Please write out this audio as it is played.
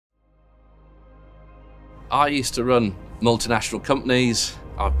I used to run multinational companies.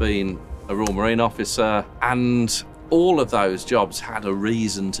 I've been a Royal Marine officer, and all of those jobs had a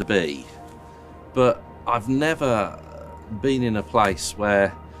reason to be. But I've never been in a place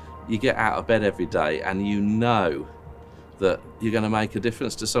where you get out of bed every day and you know that you're going to make a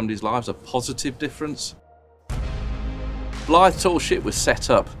difference to somebody's lives, a positive difference. Blythe Tall Ship was set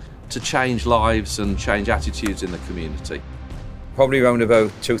up to change lives and change attitudes in the community. Probably around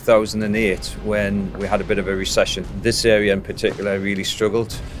about 2008, when we had a bit of a recession. This area in particular really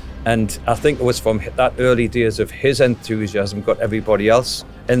struggled. And I think it was from that early days of his enthusiasm got everybody else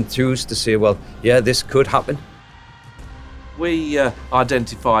enthused to say, well, yeah, this could happen. We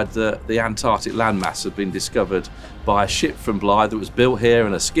identified that the Antarctic landmass had been discovered by a ship from Blythe that was built here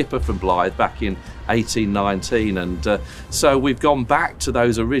and a skipper from Blythe back in 1819, and so we've gone back to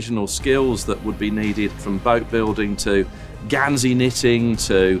those original skills that would be needed, from boat building to Gansey knitting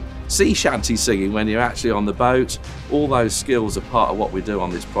to sea shanty singing when you're actually on the boat. All those skills are part of what we do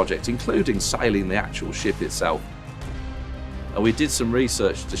on this project, including sailing the actual ship itself. And we did some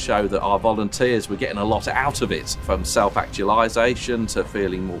research to show that our volunteers were getting a lot out of it, from self-actualisation to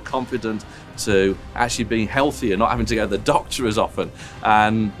feeling more confident to actually being healthier, not having to go to the doctor as often.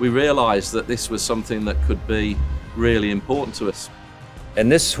 And we realised that this was something that could be really important to us.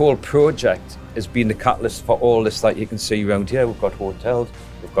 And this whole project has been the catalyst for all this that you can see around here. We've got hotels,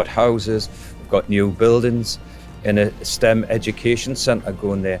 we've got houses, we've got new buildings, and a STEM education centre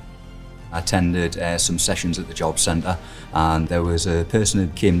going there. I attended some sessions at the job centre, and there was a person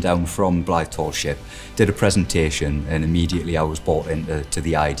who came down from Blythe Tall Ship, did a presentation, and immediately I was bought into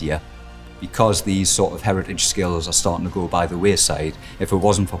the idea. Because these sort of heritage skills are starting to go by the wayside, if it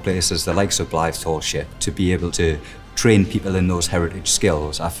wasn't for places the likes of Blythe Tall Ship to be able to train people in those heritage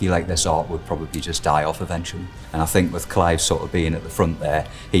skills, I feel like this art would probably just die off eventually. And I think with Clive sort of being at the front there,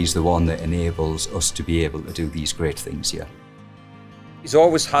 he's the one that enables us to be able to do these great things here. He's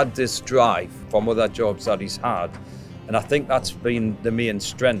always had this drive from other jobs that he's had, and I think that's been the main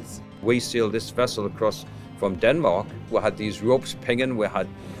strength. We sailed this vessel across from Denmark. We had these ropes pinging, we had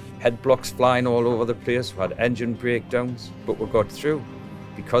head blocks flying all over the place, we had engine breakdowns, but we got through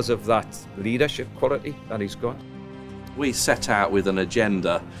because of that leadership quality that he's got. We set out with an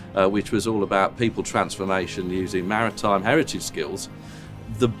agenda which was all about people transformation using maritime heritage skills.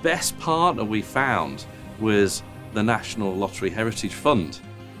 The best partner we found was the National Lottery Heritage Fund.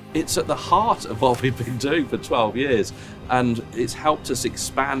 It's at the heart of what we've been doing for 12 years, and it's helped us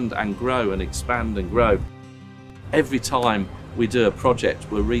expand and grow and expand and grow. Every time we do a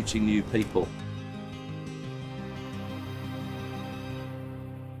project, we're reaching new people.